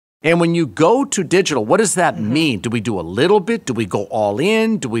And when you go to digital, what does that mean? Do we do a little bit? Do we go all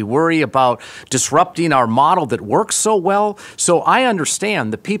in? Do we worry about disrupting our model that works so well? So I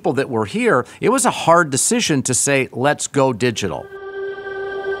understand the people that were here, it was a hard decision to say, let's go digital.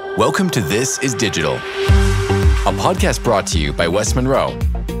 Welcome to This is Digital, a podcast brought to you by West Monroe.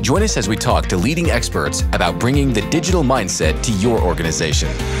 Join us as we talk to leading experts about bringing the digital mindset to your organization.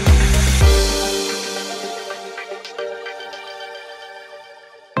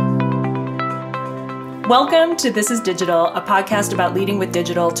 Welcome to This is Digital, a podcast about leading with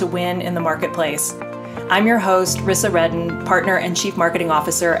digital to win in the marketplace. I'm your host, Rissa Redden, Partner and Chief Marketing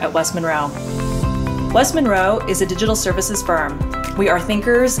Officer at West Monroe. West Monroe is a digital services firm. We are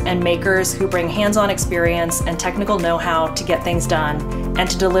thinkers and makers who bring hands-on experience and technical know-how to get things done and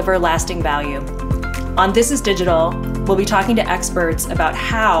to deliver lasting value. On This is Digital, we'll be talking to experts about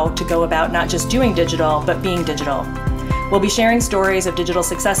how to go about not just doing digital, but being digital. We'll be sharing stories of digital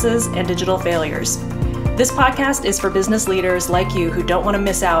successes and digital failures. This podcast is for business leaders like you who don't want to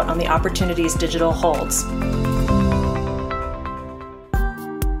miss out on the opportunities digital holds.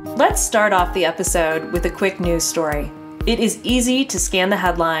 Let's start off the episode with a quick news story. It is easy to scan the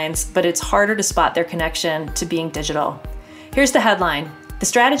headlines, but it's harder to spot their connection to being digital. Here's the headline: the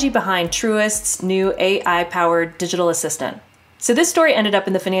strategy behind Truist's new AI-powered digital assistant. So this story ended up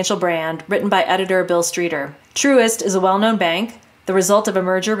in the Financial Brand, written by editor Bill Streeter. Truist is a well-known bank, the result of a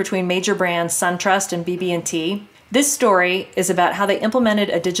merger between major brands SunTrust and BB&T. This story is about how they implemented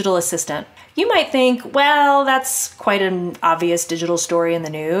a digital assistant. You might think, well, that's quite an obvious digital story in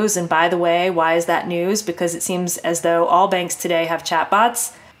the news. And by the way, why is that news? Because it seems as though all banks today have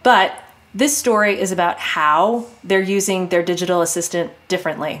chatbots. But this story is about how they're using their digital assistant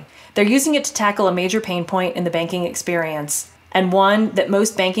differently. They're using it to tackle a major pain point in the banking experience, and one that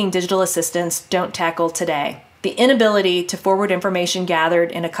most banking digital assistants don't tackle today: the inability to forward information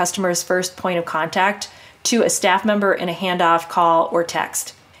gathered in a customer's first point of contact to a staff member in a handoff, call, or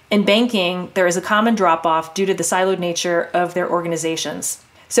text. In banking, there is a common drop-off due to the siloed nature of their organizations.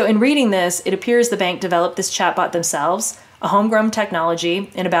 So in reading this, it appears the bank developed this chatbot themselves, a homegrown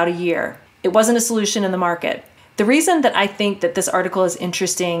technology, in about a year. It wasn't a solution in the market. The reason that I think that this article is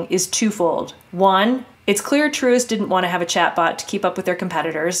interesting is twofold. One, it's clear Truist didn't want to have a chatbot to keep up with their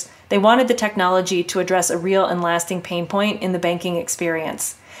competitors. They wanted the technology to address a real and lasting pain point in the banking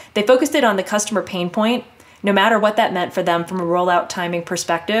experience. They focused it on the customer pain point, no matter what that meant for them from a rollout timing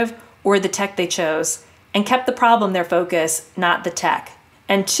perspective or the tech they chose, and kept the problem their focus, not the tech.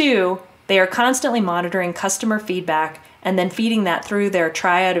 And two, they are constantly monitoring customer feedback and then feeding that through their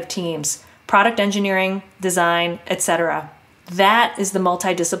triad of teams: product engineering, design, etc. That is the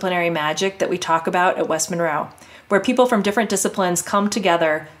multidisciplinary magic that we talk about at West Monroe, where people from different disciplines come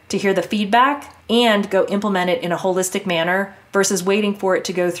together to hear the feedback and go implement it in a holistic manner versus waiting for it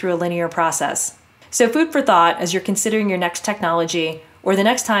to go through a linear process. So food for thought as you're considering your next technology, or the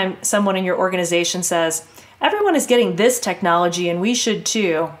next time someone in your organization says, everyone is getting this technology and we should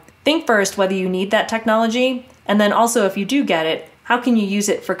too. Think first whether you need that technology, and then also if you do get it, how can you use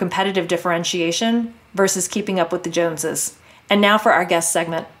it for competitive differentiation versus keeping up with the Joneses? And now for our guest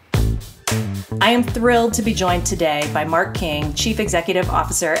segment. I am thrilled to be joined today by Mark King, Chief Executive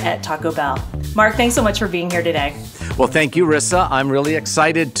Officer at Taco Bell. Mark, thanks so much for being here today. Well, thank you, Rissa. I'm really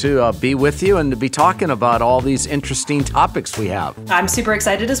excited to be with you and to be talking about all these interesting topics we have. I'm super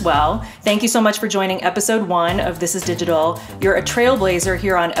excited as well. Thank you so much for joining episode 1 of This is Digital. You're a trailblazer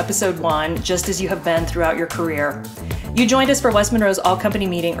here on episode 1, just as you have been throughout your career. You joined us for West Monroe's all-company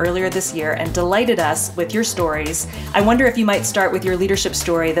meeting earlier this year and delighted us with your stories. I wonder if you might start with your leadership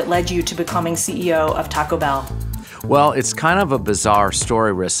story that led you to becoming CEO of Taco Bell. Well, it's kind of a bizarre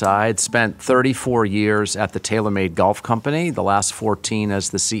story, Rissa. I had spent 34 years at the TaylorMade Golf Company, the last 14 as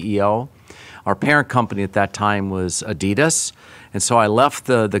the CEO. Our parent company at that time was Adidas. And so I left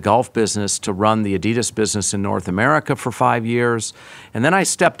the golf business to run the Adidas business in North America for 5 years. And then I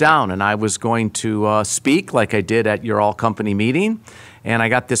stepped down and I was going to speak like I did at your all-company meeting. And I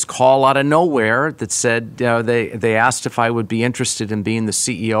got this call out of nowhere that said they asked if I would be interested in being the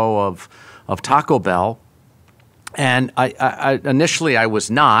CEO of Taco Bell. And I initially I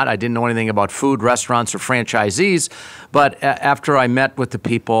was not. I didn't know anything about food, restaurants, or franchisees. But after I met with the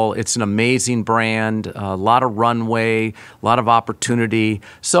people, it's an amazing brand, a lot of runway, a lot of opportunity.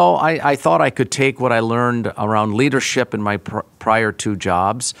 So I thought I could take what I learned around leadership in my prior 2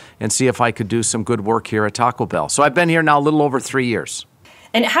 jobs and see if I could do some good work here at Taco Bell. So I've been here now a little over 3 years.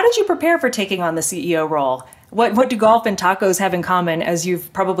 And how did you prepare for taking on the CEO role? What do golf and tacos have in common, as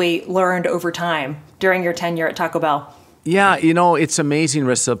you've probably learned over time during your tenure at Taco Bell? Yeah, it's amazing,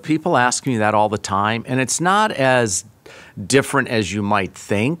 Rissa. People ask me that all the time, and it's not as different as you might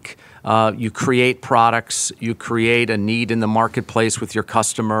think. You create products, you create a need in the marketplace with your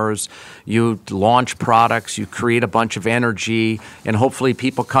customers, you launch products, you create a bunch of energy, and hopefully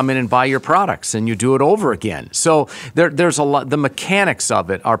people come in and buy your products, and you do it over again. So there's a lot. The mechanics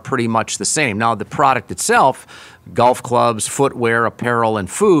of it are pretty much the same. Now, the product itself, golf clubs, footwear, apparel, and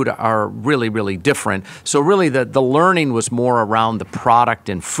food are really, really different. So really the learning was more around the product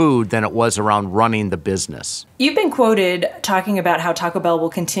and food than it was around running the business. You've been quoted talking about how Taco Bell will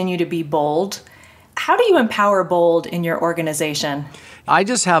continue to be bold. How do you empower bold in your organization? I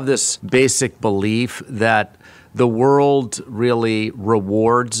just have this basic belief that the world really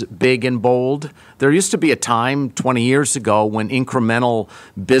rewards big and bold. There used to be a time 20 years ago when incremental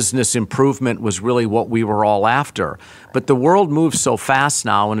business improvement was really what we were all after. But the world moves so fast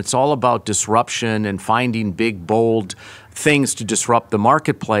now, and it's all about disruption and finding big, bold things to disrupt the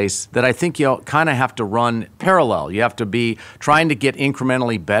marketplace, that I think you kind of have to run parallel. You have to be trying to get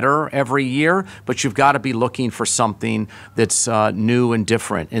incrementally better every year, but you've got to be looking for something that's new and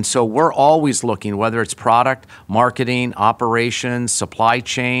different. And so we're always looking, whether it's product, marketing, operations, supply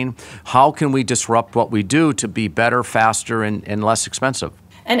chain, how can we disrupt what we do to be better, faster, and less expensive?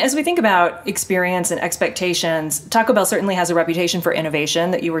 And as we think about experience and expectations, Taco Bell certainly has a reputation for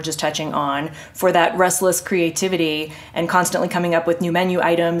innovation that you were just touching on, for that restless creativity and constantly coming up with new menu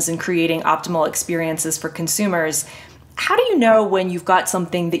items and creating optimal experiences for consumers. How do you know when you've got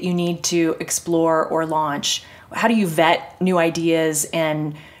something that you need to explore or launch? How do you vet new ideas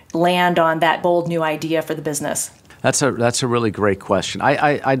and land on that bold new idea for the business? That's a really great question.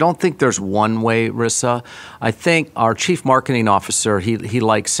 I don't think there's one way, Rissa. I think our chief marketing officer, he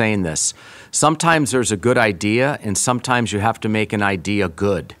likes saying this. Sometimes there's a good idea, and sometimes you have to make an idea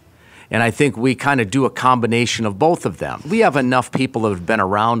good. And I think we kind of do a combination of both of them. We have enough people that have been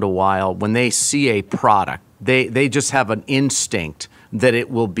around a while. When they see a product, they just have an instinct that it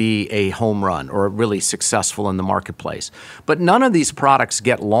will be a home run or really successful in the marketplace. But none of these products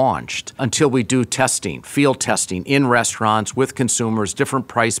get launched until we do testing, field testing in restaurants with consumers, different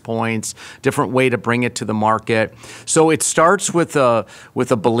price points, different way to bring it to the market. So it starts with a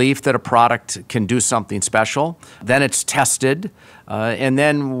belief that a product can do something special. Then it's tested. And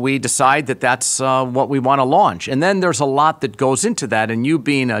then we decide that that's what we want to launch. And then there's a lot that goes into that. And you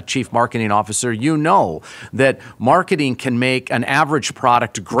being a chief marketing officer, you know that marketing can make an average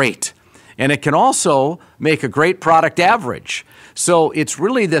product great. And it can also make a great product average. So it's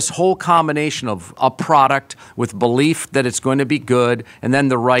really this whole combination of a product with belief that it's going to be good, and then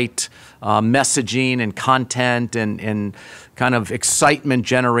the right messaging and content and kind of excitement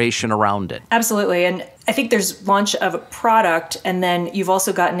generation around it. Absolutely. And I think there's launch of a product, and then you've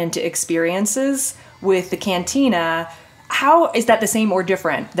also gotten into experiences with the Cantina. How is that the same or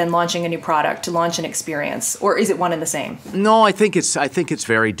different than launching a new product to launch an experience, or is it one and the same? No, I think it's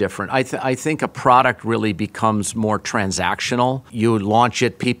very different. I think a product really becomes more transactional. You launch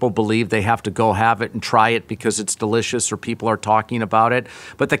it, people believe they have to go have it and try it because it's delicious or people are talking about it.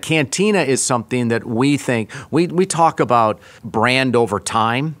 But the Cantina is something that we think, we talk about brand over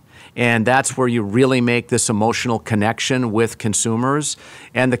time. And that's where you really make this emotional connection with consumers.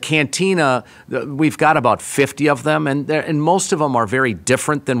 And the Cantina, we've got about 50 of them, and most of them are very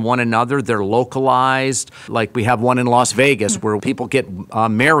different than one another. They're localized. Like we have one in Las Vegas where people get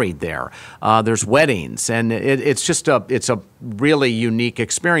married there. There's weddings, and it's a really unique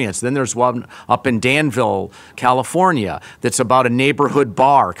experience. Then there's one up in Danville, California, that's about a neighborhood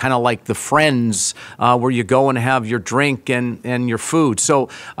bar, kind of like the Friends, where you go and have your drink and your food. So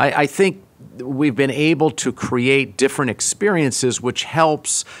I think we've been able to create different experiences, which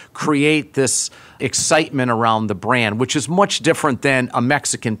helps create this excitement around the brand, which is much different than a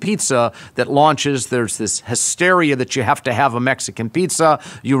Mexican pizza that launches. There's this hysteria that you have to have a Mexican pizza.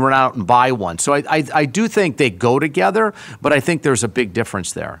 You run out and buy one. So I do think they go together, but I think there's a big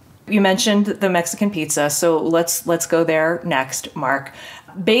difference there. You mentioned the Mexican pizza, so let's go there next, Mark.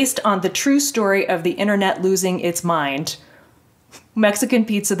 Based on the true story of the internet losing its mind, Mexican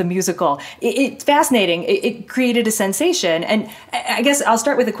Pizza, the musical. It's fascinating. It created a sensation. And I guess I'll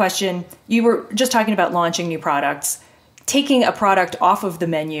start with a question. You were just talking about launching new products. Taking a product off of the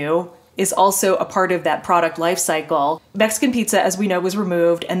menu is also a part of that product life cycle. Mexican Pizza, as we know, was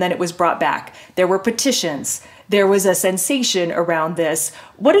removed and then it was brought back. There were petitions. There was a sensation around this.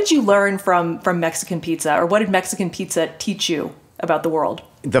 What did you learn from Mexican Pizza, or what did Mexican Pizza teach you about the world?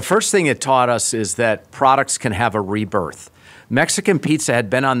 The first thing it taught us is that products can have a rebirth. Mexican pizza had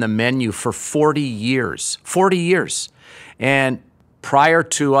been on the menu for 40 years. 40 years. And prior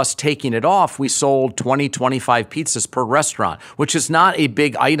to us taking it off, we sold 20, 25 pizzas per restaurant, which is not a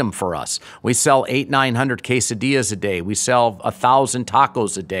big item for us. We sell 900 quesadillas a day. We sell 1,000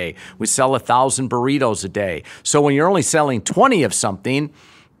 tacos a day. We sell 1,000 burritos a day. So when you're only selling 20 of something,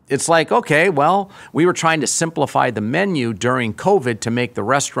 it's like, okay, well, we were trying to simplify the menu during COVID to make the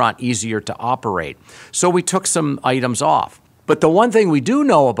restaurant easier to operate. So we took some items off. But the one thing we do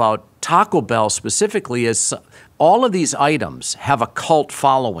know about Taco Bell specifically is all of these items have a cult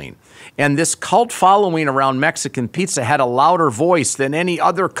following. And this cult following around Mexican pizza had a louder voice than any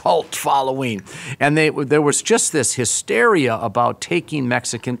other cult following. And there was just this hysteria about taking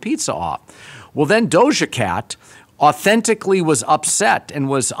Mexican pizza off. Well, then Doja Cat authentically was upset and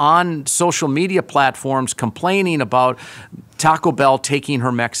was on social media platforms complaining about Taco Bell taking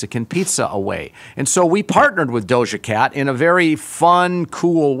her Mexican pizza away. And so we partnered with Doja Cat in a very fun,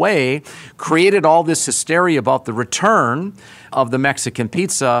 cool way, created all this hysteria about the return of the Mexican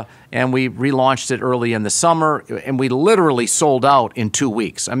pizza, and we relaunched it early in the summer, and we literally sold out in 2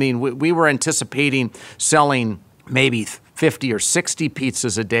 weeks. I mean, we were anticipating selling maybe 50 or 60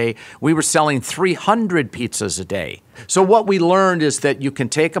 pizzas a day. We were selling 300 pizzas a day. So what we learned is that you can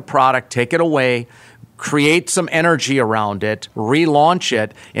take a product, take it away, create some energy around it, relaunch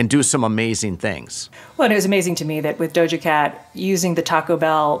it, and do some amazing things. Well, and it was amazing to me that with Doja Cat using the Taco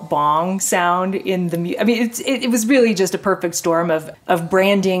Bell bong sound in the, I mean, it was really just a perfect storm of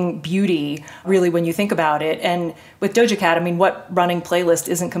branding beauty, really, when you think about it. And with Doja Cat, I mean, what running playlist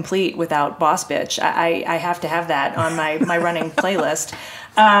isn't complete without Boss Bitch? I have to have that on my running playlist.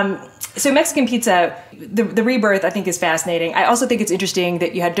 So Mexican pizza, the rebirth, I think, is fascinating. I also think it's interesting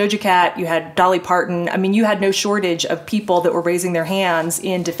that you had Doja Cat, you had Dolly Parton. I mean, you had no shortage of people that were raising their hands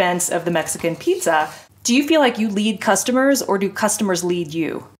in defense of the Mexican pizza. Do you feel like you lead customers, or do customers lead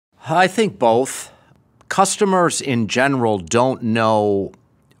you? I think both. Customers in general don't know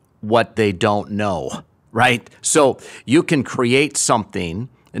what they don't know, right? So you can create something,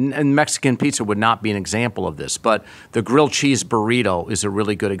 and Mexican pizza would not be an example of this, but the grilled cheese burrito is a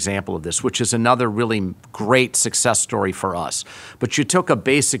really good example of this, which is another really great success story for us. But you took a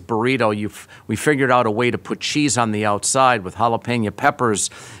basic burrito, we figured out a way to put cheese on the outside with jalapeno peppers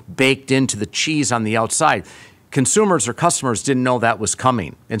baked into the cheese on the outside. Consumers or customers didn't know that was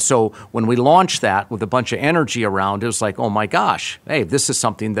coming. And so when we launched that with a bunch of energy around, it was like, oh my gosh, hey, this is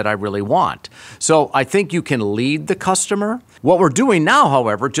something that I really want. So I think you can lead the customer. What we're doing now,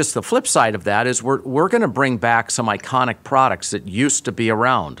 however, just the flip side of that is we're going to bring back some iconic products that used to be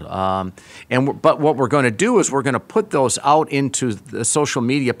around. But what we're going to do is we're going to put those out into the social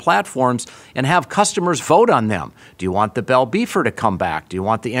media platforms and have customers vote on them. Do you want the Bell Beefer to come back? Do you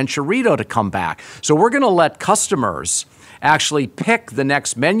want the Enchilada to come back? So we're going to let customers actually pick the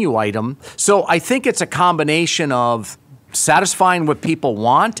next menu item. So I think it's a combination of satisfying what people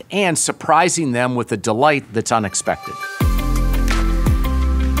want and surprising them with a delight that's unexpected.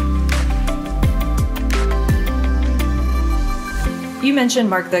 You mentioned,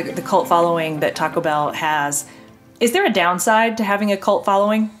 Mark, the cult following that Taco Bell has. Is there a downside to having a cult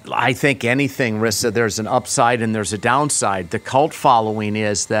following? I think anything, Rissa, there's an upside and there's a downside. The cult following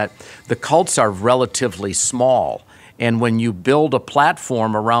is that the cults are relatively small. And when you build a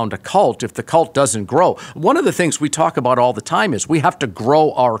platform around a cult, if the cult doesn't grow, one of the things we talk about all the time is we have to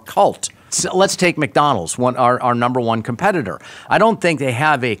grow our cult. So let's take McDonald's, our number one competitor. I don't think they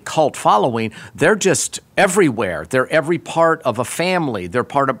have a cult following. They're just everywhere. They're every part of a family. They're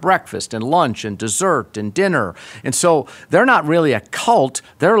part of breakfast and lunch and dessert and dinner. And so they're not really a cult.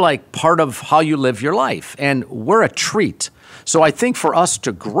 They're like part of how you live your life. And we're a treat. So I think for us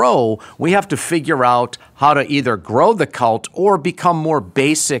to grow, we have to figure out how to either grow the cult or become more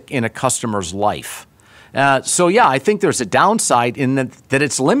basic in a customer's life. So yeah, I think there's a downside in that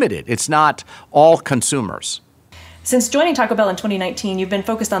it's limited. It's not all consumers. Since joining Taco Bell in 2019, you've been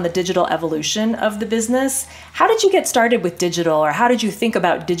focused on the digital evolution of the business. How did you get started with digital, or how did you think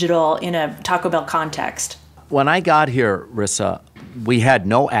about digital in a Taco Bell context? When I got here, Rissa, we had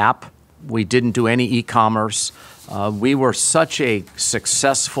no app. We didn't do any e-commerce. We were such a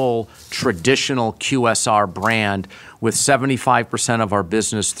successful, traditional QSR brand with 75% of our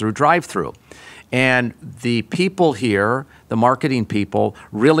business through drive-thru. And the people here, the marketing people,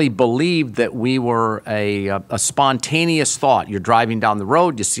 really believed that we were a spontaneous thought. You're driving down the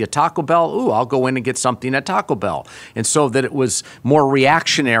road, you see a Taco Bell, ooh, I'll go in and get something at Taco Bell. And so that it was more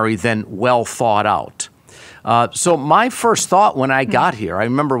reactionary than well thought out. So my first thought when I got here, I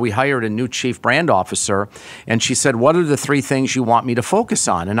remember we hired a new chief brand officer, and she said, what are the 3 things you want me to focus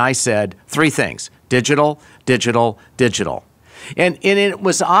on? And I said, 3 things: digital, digital, digital. And it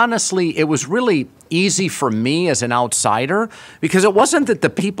was honestly, it was really easy for me as an outsider, because it wasn't that the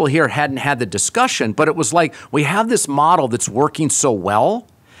people here hadn't had the discussion, but it was like, we have this model that's working so well.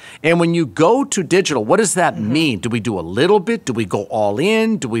 And when you go to digital, what does that mean? Do we do a little bit? Do we go all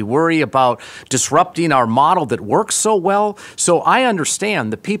in? Do we worry about disrupting our model that works so well? So I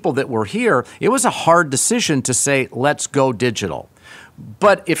understand the people that were here, it was a hard decision to say, let's go digital.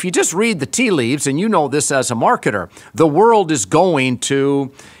 But if you just read the tea leaves, and you know this as a marketer, the world is going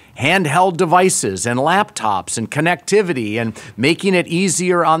to handheld devices and laptops and connectivity and making it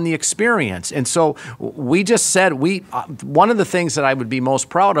easier on the experience. And so we just said, one of the things that I would be most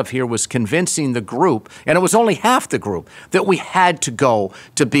proud of here was convincing the group, and it was only half the group, that we had to go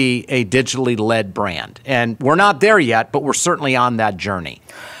to be a digitally led brand. And we're not there yet, but we're certainly on that journey.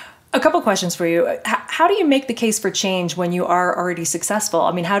 A couple questions for you. How do you make the case for change when you are already successful?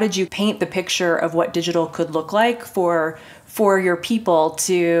 I mean, how did you paint the picture of what digital could look like for your people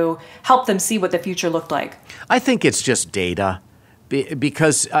to help them see what the future looked like? I think it's just data,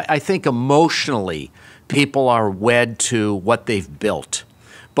 because I think emotionally people are wed to what they've built.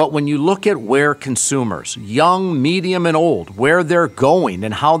 But when you look at where consumers, young, medium, and old, where they're going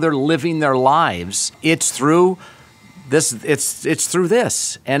and how they're living their lives, it's through this, it's through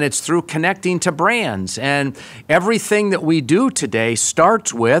this, and it's through connecting to brands. And everything that we do today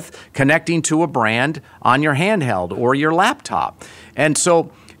starts with connecting to a brand on your handheld or your laptop. And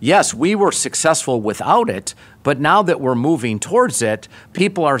so, yes, we were successful without it, but now that we're moving towards it,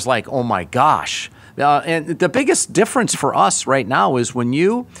 people are like, oh my gosh. And the biggest difference for us right now is when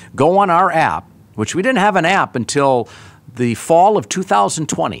you go on our app, which we didn't have an app until the fall of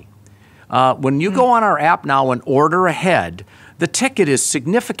 2020. When you go on our app now and order ahead, the ticket is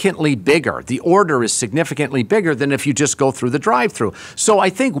significantly bigger. The order is significantly bigger than if you just go through the drive-thru. So I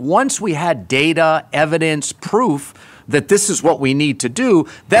think once we had data, evidence, proof that this is what we need to do,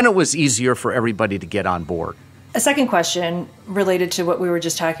 then it was easier for everybody to get on board. A second question related to what we were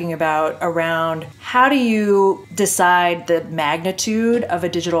just talking about around how do you decide the magnitude of a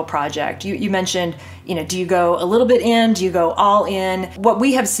digital project? You mentioned, do you go a little bit in? Do you go all in? What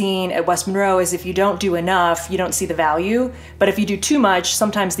we have seen at West Monroe is if you don't do enough, you don't see the value. But if you do too much,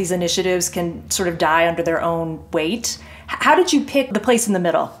 sometimes these initiatives can sort of die under their own weight. How did you pick the place in the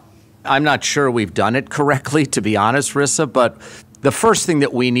middle? I'm not sure we've done it correctly, to be honest, Rissa, but the first thing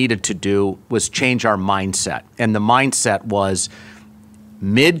that we needed to do was change our mindset. And the mindset was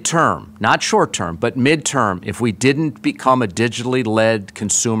midterm, not short term, but midterm. If we didn't become a digitally led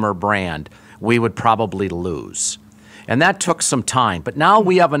consumer brand, we would probably lose. And that took some time. But now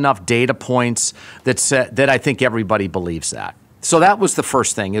we have enough data points that I think everybody believes that. So that was the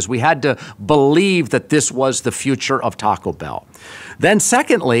first thing, is we had to believe that this was the future of Taco Bell. Then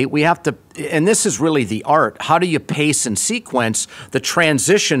secondly, we have to, and this is really the art, how do you pace and sequence the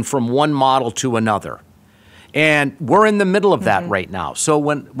transition from one model to another? And we're in the middle of that right now. So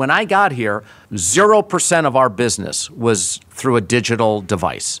when I got here, 0% of our business was through a digital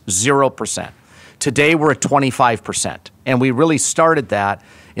device, 0%. Today we're at 25%, and we really started that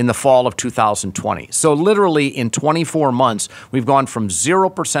in the fall of 2020. So literally in 24 months, we've gone from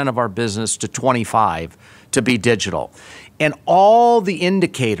 0% of our business to 25% to be digital. And all the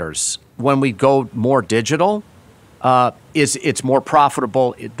indicators when we go more digital, it's more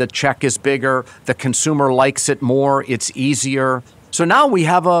profitable, the check is bigger, the consumer likes it more, it's easier. So now we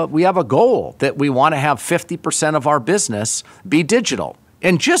have a goal that we want to have 50% of our business be digital.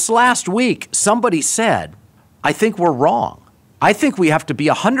 And just last week, somebody said, I think we're wrong. I think we have to be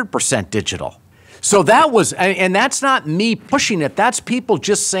 100% digital. So that was, and that's not me pushing it. That's people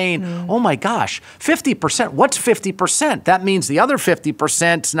just saying, oh my gosh, 50%, what's 50%? That means the other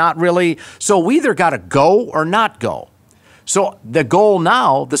 50% is not really, so we either got to go or not go. So the goal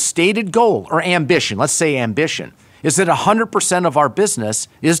now, the stated goal or ambition, let's say ambition, is that 100% of our business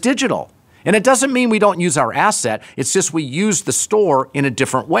is digital. And it doesn't mean we don't use our asset. It's just we use the store in a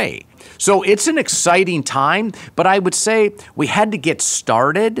different way. So it's an exciting time, but I would say we had to get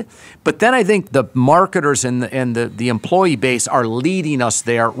started. But then I think the marketers and the employee base are leading us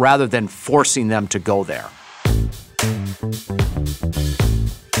there rather than forcing them to go there.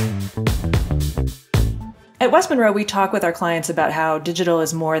 At West Monroe, we talk with our clients about how digital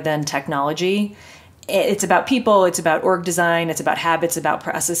is more than technology. It's about people, it's about org design, it's about habits, about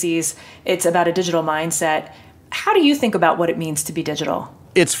processes, it's about a digital mindset. How do you think about what it means to be digital?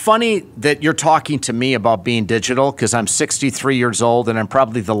 It's funny that you're talking to me about being digital because I'm 63 years old and I'm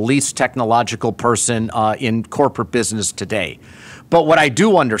probably the least technological person in corporate business today. But what I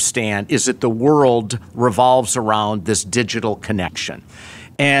do understand is that the world revolves around this digital connection.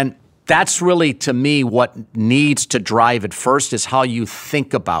 And That's really, to me, what needs to drive it first is how you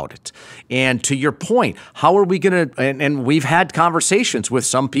think about it. And to your point, how are we going to, and we've had conversations with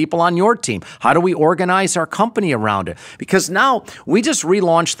some people on your team, how do we organize our company around it? Because now we just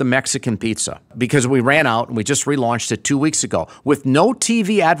relaunched the Mexican pizza because we ran out and we just relaunched it 2 weeks ago with no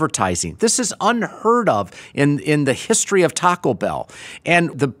TV advertising. This is unheard of in the history of Taco Bell.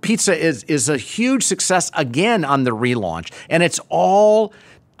 And the pizza is a huge success again on the relaunch. And it's all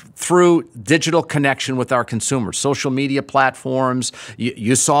through digital connection with our consumers, social media platforms.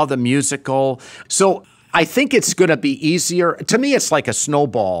 You saw the musical. So I think it's going to be easier. To me, it's like a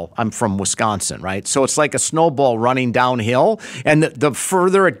snowball. I'm from Wisconsin, right? So it's like a snowball running downhill. And the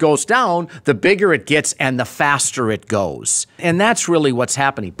further it goes down, the bigger it gets and the faster it goes. And that's really what's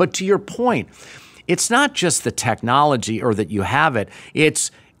happening. But to your point, it's not just the technology or that you have it. It's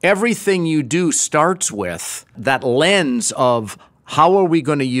everything you do starts with that lens of how are we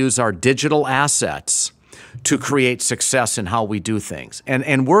going to use our digital assets to create success in how we do things?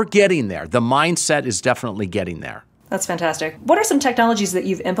 And we're getting there. The mindset is definitely getting there. That's fantastic. What are some technologies that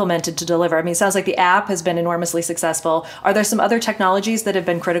you've implemented to deliver? I mean, it sounds like the app has been enormously successful. Are there some other technologies that have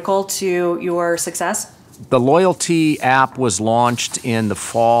been critical to your success? The loyalty app was launched in the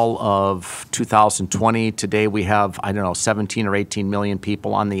fall of 2020. Today we have, 17 or 18 million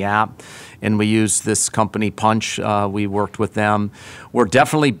people on the app. And we use this company, Punch. We worked with them. We're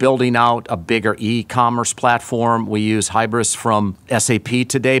definitely building out a bigger e-commerce platform. We use Hybris from SAP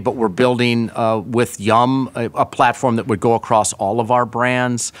today, but we're building with Yum a platform that would go across all of our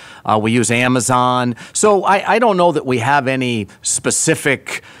brands. We use Amazon. So I don't know that we have any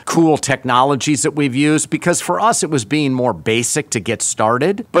specific cool technologies that we've used because for us it was being more basic to get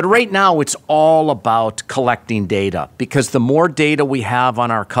started. But right now it's all about collecting data because the more data we have on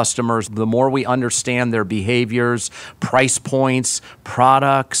our customers, the more we understand their behaviors, price points,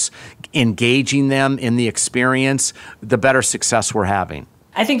 products, engaging them in the experience, the better success we're having.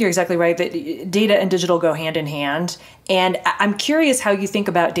 I think you're exactly right that data and digital go hand in hand. And I'm curious how you think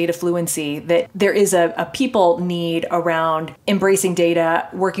about data fluency, that there is a people need around embracing data,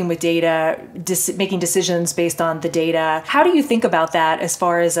 working with data, making decisions based on the data. How do you think about that as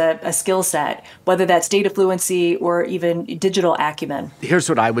far as a skill set, whether that's data fluency or even digital acumen? Here's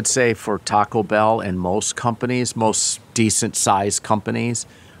what I would say for Taco Bell and most companies, most decent sized companies,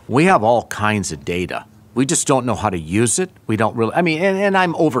 we have all kinds of data. We just don't know how to use it. We don't really, and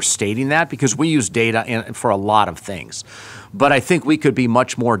I'm overstating that because we use data for a lot of things. But I think we could be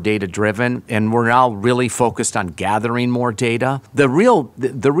much more data driven, and we're now really focused on gathering more data. The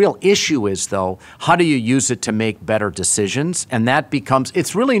real issue is, though, how do you use it to make better decisions? And that becomes,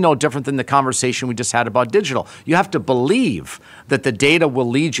 it's really no different than the conversation we just had about digital. You have to believe that the data will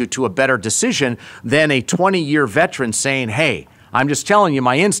lead you to a better decision than a 20-year veteran saying, hey, I'm just telling you,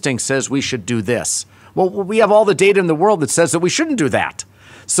 my instinct says we should do this. Well, we have all the data in the world that says that we shouldn't do that.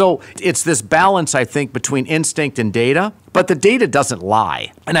 So it's this balance, I think, between instinct and data, but the data doesn't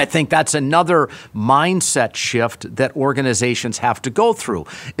lie. And I think that's another mindset shift that organizations have to go through,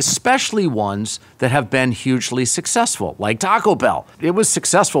 especially ones that have been hugely successful, like Taco Bell. It was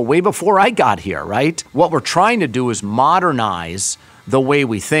successful way before I got here, right? What we're trying to do is modernize the way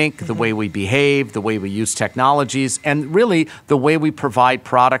we think, the way we behave, the way we use technologies, and really the way we provide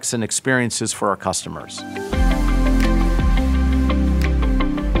products and experiences for our customers.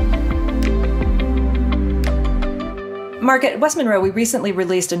 Mark, at West Monroe, we recently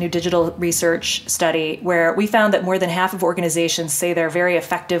released a new digital research study where we found that more than half of organizations say they're very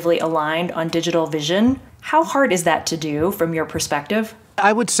effectively aligned on digital vision. How hard is that to do from your perspective?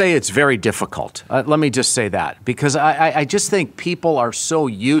 I would say it's very difficult. Let me just say that, because I just think people are so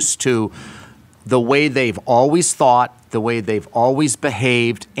used to the way they've always thought, the way they've always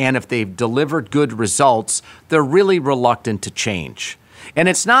behaved, and if they've delivered good results, they're really reluctant to change. And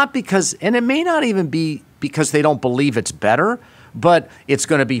it's not because, and it may not even be because they don't believe it's better, but it's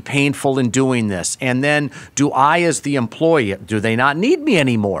going to be painful in doing this. And then do I, as the employee, do they not need me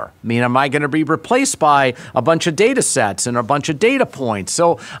anymore? I mean, am I going to be replaced by a bunch of data sets and a bunch of data points?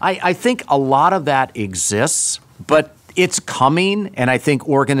 So I think a lot of that exists, but it's coming, and I think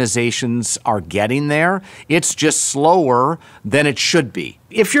organizations are getting there. It's just slower than it should be.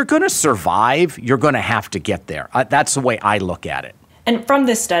 If you're going to survive, you're going to have to get there. That's the way I look at it. And from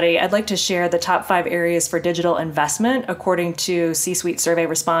this study, I'd like to share the top 5 areas for digital investment according to C-suite survey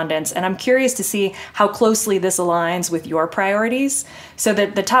respondents. And I'm curious to see how closely this aligns with your priorities. So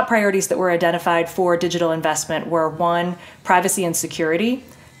that the top priorities that were identified for digital investment were 1, privacy and security,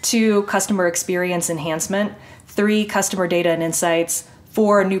 2, customer experience enhancement, 3, customer data and insights,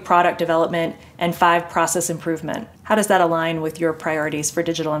 4, new product development, and 5, process improvement. How does that align with your priorities for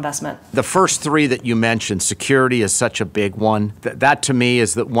digital investment? The first three that you mentioned, security is such a big one. That to me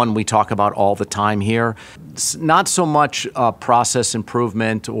is the one we talk about all the time here. It's not so much process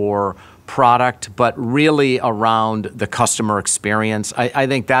improvement or product, but really around the customer experience. I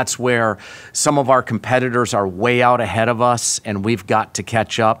think that's where some of our competitors are way out ahead of us, and we've got to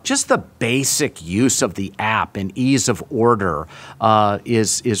catch up. Just the basic use of the app and ease of order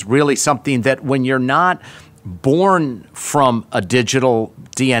is really something that when you're not born from a digital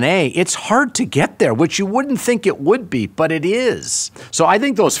DNA, it's hard to get there, which you wouldn't think it would be, but it is. So I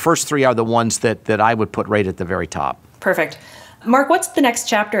think those first three are the ones that I would put right at the very top. Perfect. Mark, what's the next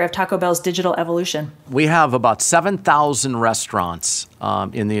chapter of Taco Bell's digital evolution? We have about 7,000 restaurants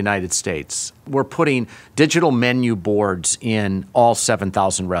in the United States. We're putting digital menu boards in all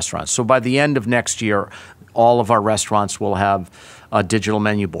 7,000 restaurants. So by the end of next year, all of our restaurants will have a digital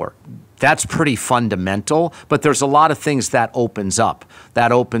menu board. That's pretty fundamental, but there's a lot of things that opens up.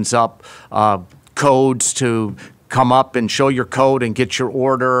 That opens up codes to come up and show your code and get your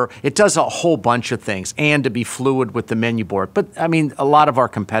order. It does a whole bunch of things, and to be fluid with the menu board. But I mean, a lot of our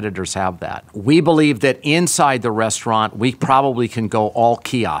competitors have that. We believe that inside the restaurant, we probably can go all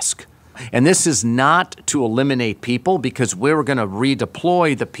kiosk. And this is not to eliminate people, because we're going to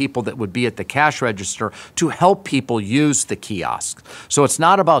redeploy the people that would be at the cash register to help people use the kiosk. So it's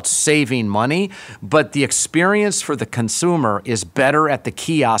not about saving money, but the experience for the consumer is better at the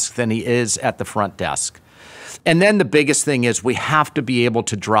kiosk than he is at the front desk. And then the biggest thing is we have to be able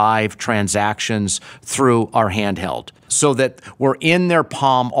to drive transactions through our handheld so that we're in their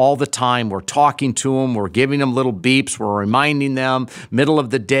palm all the time. We're talking to them. We're giving them little beeps. We're reminding them, middle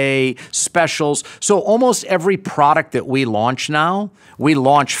of the day, specials. So almost every product that we launch now, we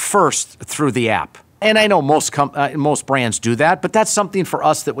launch first through the app. And I know most brands do that, but that's something for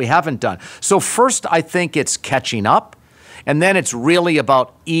us that we haven't done. So first, I think it's catching up, and then it's really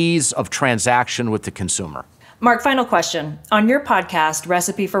about ease of transaction with the consumer. Mark, final question. On your podcast,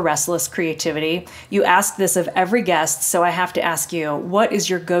 Recipe for Restless Creativity, you ask this of every guest, so I have to ask you, what is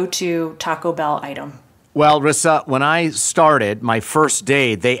your go-to Taco Bell item? Well, Rissa, when I started my first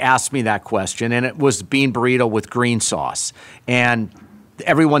day, they asked me that question, and it was bean burrito with green sauce. And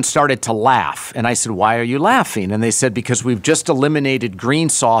everyone started to laugh. And I said, why are you laughing? And they said, because we've just eliminated green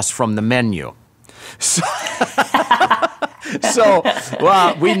sauce from the menu. So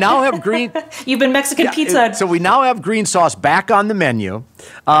we now have green. You've been Mexican pizza. So we now have green sauce back on the menu.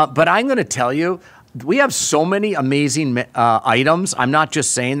 But I'm going to tell you, we have so many amazing items. I'm not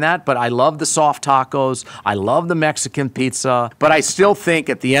just saying that, but I love the soft tacos. I love the Mexican pizza. But I still think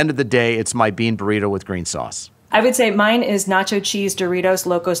at the end of the day, it's my bean burrito with green sauce. I would say mine is nacho cheese Doritos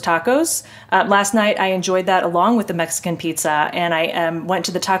Locos Tacos. Last night, I enjoyed that along with the Mexican pizza, and I went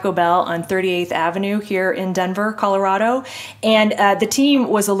to the Taco Bell on 38th Avenue here in Denver, Colorado, and the team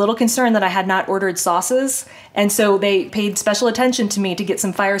was a little concerned that I had not ordered sauces, and so they paid special attention to me to get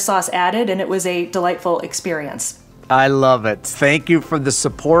some fire sauce added, and it was a delightful experience. I love it. Thank you for the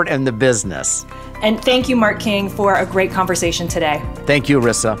support and the business. And thank you, Mark King, for a great conversation today. Thank you,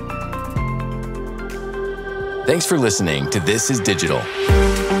 Rissa. Thanks for listening to This is Digital.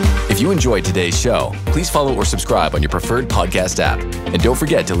 If you enjoyed today's show, please follow or subscribe on your preferred podcast app. And don't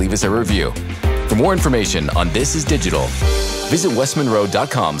forget to leave us a review. For more information on This is Digital, visit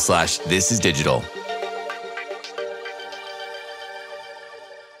westmonroe.com/thisisdigital.